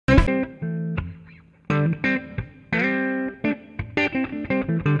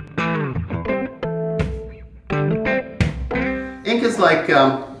like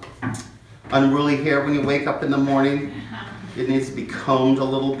unruly hair when you wake up in the morning. It needs to be combed a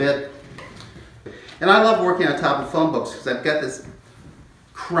little bit. And I love working on top of phone books because I've got this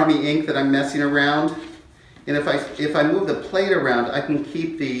crummy ink that I'm messing around. And if I move the plate around, I can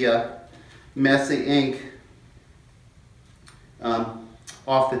keep the messy ink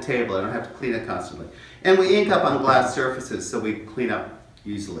off the table. I don't have to clean it constantly. And we ink up on glass surfaces, so we clean up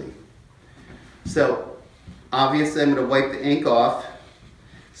easily. So obviously I'm going to wipe the ink off.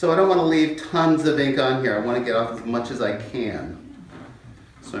 So I don't want to leave tons of ink on here. I want to get off as much as I can.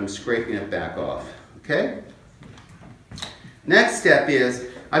 So I'm scraping it back off. Okay? Next step is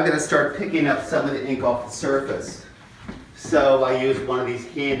I've got to start picking up some of the ink off the surface. So I use one of these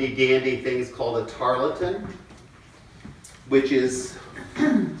handy dandy things called a tarlatan, which is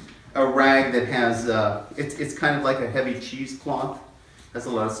a rag that has, it's kind of like a heavy cheesecloth. Has a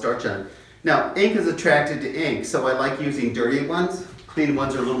lot of starch on it. Now, ink is attracted to ink, so I like using dirty ones. Clean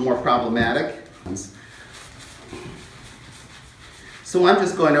ones are a little more problematic. So I'm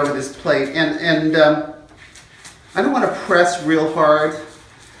just going over this plate, and I don't want to press real hard,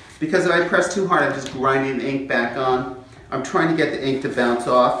 because if I press too hard, I'm just grinding the ink back on. I'm trying to get the ink to bounce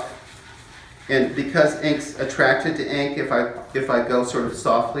off. And because ink's attracted to ink, if I go sort of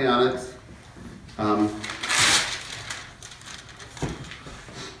softly on it,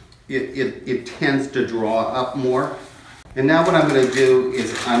 it tends to draw up more. And now what I'm going to do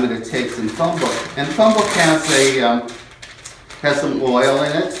is I'm going to take some phone book, and phone book has some oil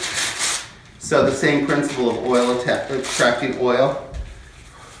in it. So the same principle of oil attracting oil.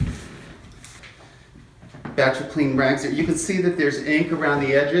 Batch of clean rags. You can see that there's ink around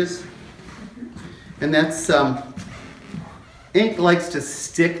the edges. And that's, ink likes to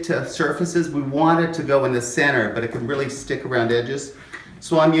stick to surfaces. We want it to go in the center, but it can really stick around edges.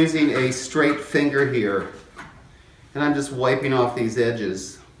 So I'm using a straight finger here, and I'm just wiping off these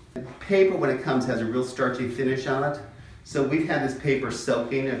edges. Paper, when it comes, has a real starchy finish on it. So we've had this paper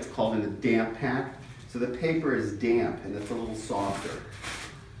soaking. It's called in a damp pack. So the paper is damp, and it's a little softer.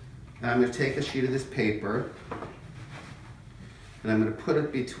 Now I'm going to take a sheet of this paper, and I'm going to put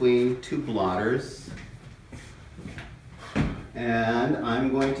it between two blotters. And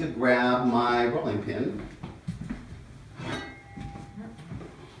I'm going to grab my rolling pin.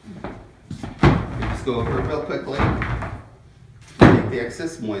 Just go over it real quickly. Take the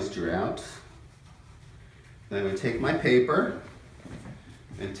excess moisture out. Then I'm going to take my paper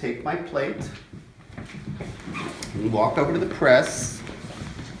and take my plate and walk over to the press.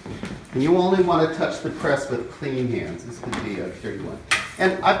 And you only want to touch the press with clean hands. This could be a dirty one.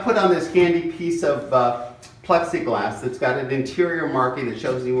 And I put on this handy piece of plexiglass that's got an interior marking that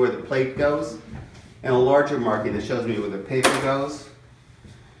shows me where the plate goes, and a larger marking that shows me where the paper goes.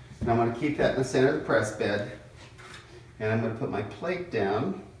 And I'm going to keep that in the center of the press bed. And I'm going to put my plate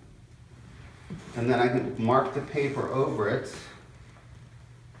down, and then I can mark the paper over it,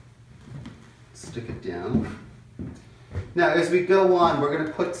 stick it down. Now, as we go on, we're going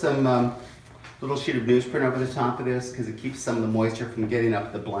to put some little sheet of newsprint over the top of this because it keeps some of the moisture from getting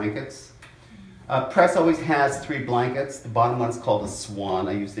up the blankets. Press always has 3 blankets. The bottom one's called a swan.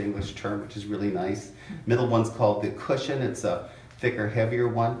 I use the English term, which is really nice. Middle one's called the cushion. It's a thicker, heavier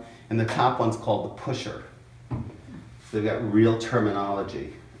one. And the top one's called the pusher. So they've got real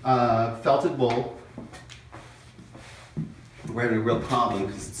terminology. Felted wool. We're having a real problem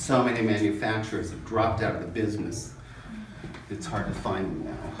because so many manufacturers have dropped out of the business. It's hard to find them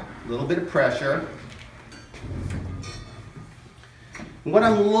now. A little bit of pressure. And what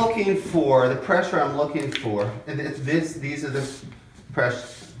I'm looking for, the pressure I'm looking for, and these are the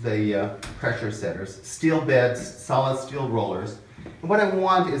pressure setters. Steel beds, solid steel rollers. And what I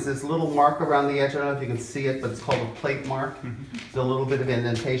want is this little mark around the edge. I don't know if you can see it, but it's called a plate mark. It's a little bit of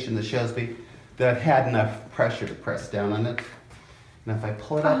indentation that shows me that I've had enough pressure to press down on it. And if I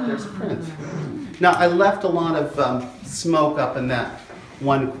pull it up, there's print. Now, I left a lot of smoke up in that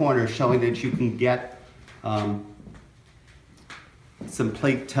one corner showing that you can get some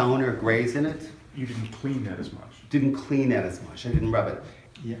plate tone or grays in it. You didn't clean that as much. Didn't clean that as much. I didn't rub it.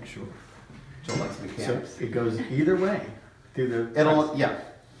 Yeah, sure. Joe likes mechanics. So it goes either way through the... It'll, yeah,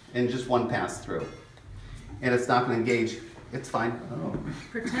 and just one pass through. And it's not going to engage. It's fine. Oh.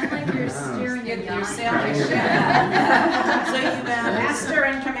 Pretend like you're steering a yacht. So you master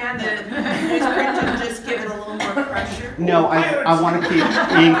and command the newsprint and just give it a little more pressure? No, I want to keep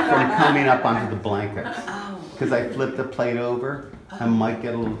ink from coming up onto the blankets. Oh. Because I flip the plate over, I might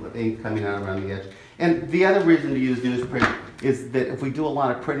get a little ink coming out around the edge. And the other reason to use newsprint is that if we do a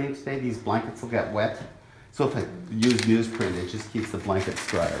lot of printing today, these blankets will get wet. So if I use newsprint, it just keeps the blankets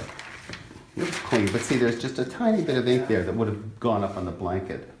drier. It's clean, but see, there's just a tiny bit of ink there that would have gone up on the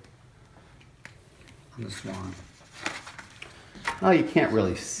blanket. On the swan. Oh, you can't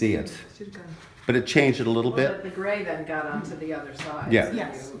really see it, but it changed it a little Well, bit. the gray then got onto the other side. Yeah. so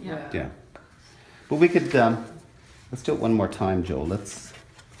Yes, you- yeah. Yeah. But we could, let's do it one more time, Joel. Let's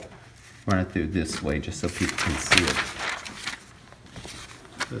run it through this way just so people can see it.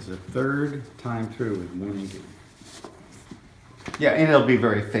 There's a third time through with one ink. Yeah, and it'll be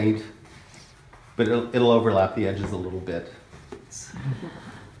very faint, but it'll overlap the edges a little bit.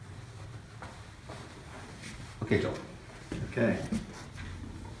 Okay, Joel. Okay.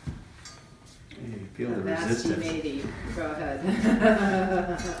 You feel the That's resistance. maybe, go ahead.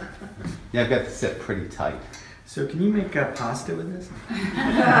 Yeah, I've got this set pretty tight. So can you make pasta with this?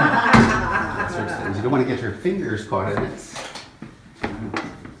 That sort of things. You don't want to get your fingers caught in it.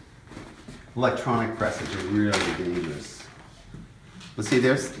 Electronic presses are really dangerous. Well, see,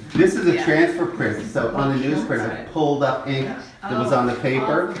 this is a Yeah. transfer print. So on the newsprint, I pulled up ink that was on the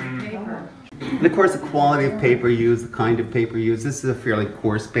paper. Paper. And of course, the quality of paper used, the kind of paper used. This is a fairly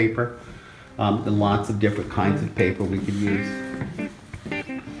coarse paper. There are lots of different kinds of paper we could use.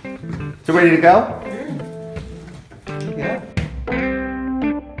 So ready to go? Yeah.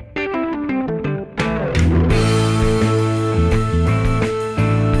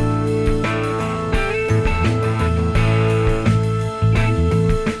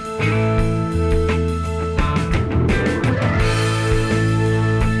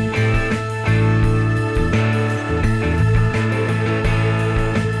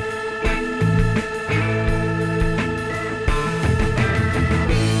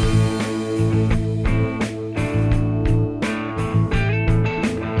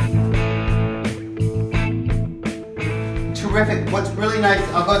 Terrific. What's really nice,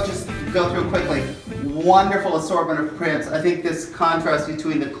 just go through quickly. Wonderful assortment of prints. I think this contrast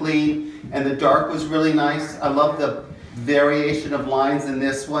between the clean and the dark was really nice. I love the variation of lines in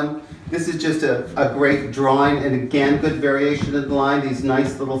this one. This is just a great drawing, and again, good variation of the line. These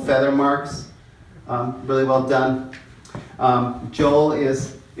nice little feather marks. Really well done. Joel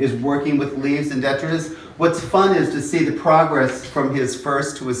is working with leaves and detritus. What's fun is to see the progress from his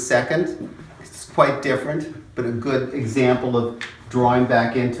first to his second. It's quite different, but a good example of drawing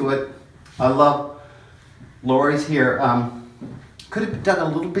back into it. I love Lori's here. Could have done a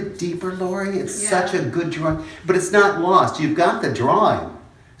little bit deeper, Lori. It's such a good drawing, but it's not lost. You've got the drawing,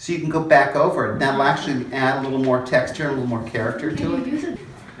 so you can go back over it. That'll actually add a little more texture, a little more character to it.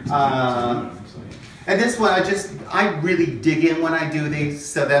 And this one, I really dig in when I do these,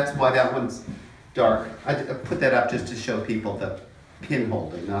 so that's why that one's dark. I put that up just to show people the pin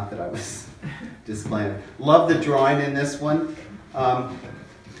holding, not that I was displaying it. Love the drawing in this one.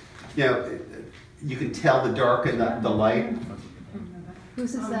 You know, you can tell the dark and the light.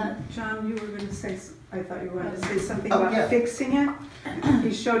 Whose is that? John, you were going to say, I thought you were going to say something Oh, about yeah. fixing it.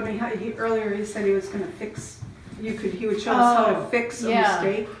 He showed me how, earlier he said he was going to fix, he would show us how to fix a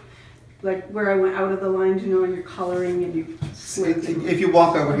mistake. Like where I went out of the lines, you know, when you're coloring and you slipped. If you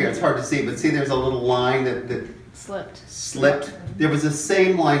walk over here, it's hard to see, but see there's a little line that slipped. There was the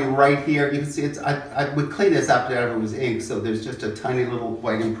same line right here. You can see I would clean this up if it was ink, so there's just a tiny little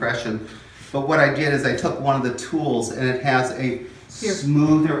white impression. But what I did is I took one of the tools and it has a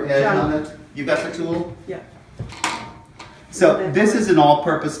smoother edge on it. You got the tool? Yeah. So this is an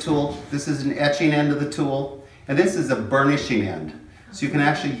all-purpose tool. This is an etching end of the tool, and this is a burnishing end. So you can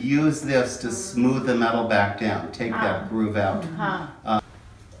actually use this to smooth the metal back down, take that groove out.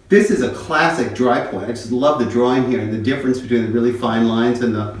 This is a classic dry point. I just love the drawing here and the difference between the really fine lines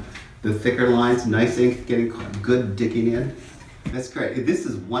and the thicker lines. Nice ink, getting good digging in. That's great. This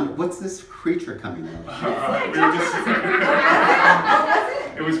is one. What's this creature coming out?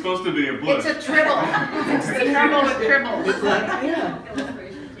 It was supposed to be a bush. It's a tribble. It's the tribble with tribbles.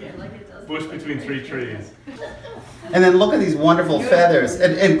 Bush between three trees. And then look at these wonderful feathers.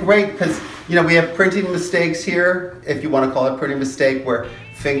 And great, because you know we have printing mistakes here, if you want to call it printing mistake, where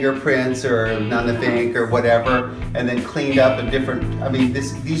fingerprints or none of ink or whatever, and then cleaned up in different, I mean,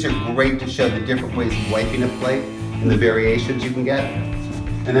 these are great to show the different ways of wiping a plate and the variations you can get.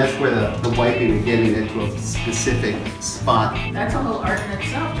 And that's where the wiping and getting into a specific spot. That's a whole art in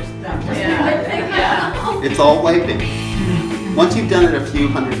itself, just Yeah. It's all wiping. Once you've done it a few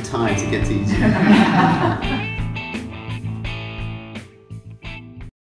hundred times, it gets easier.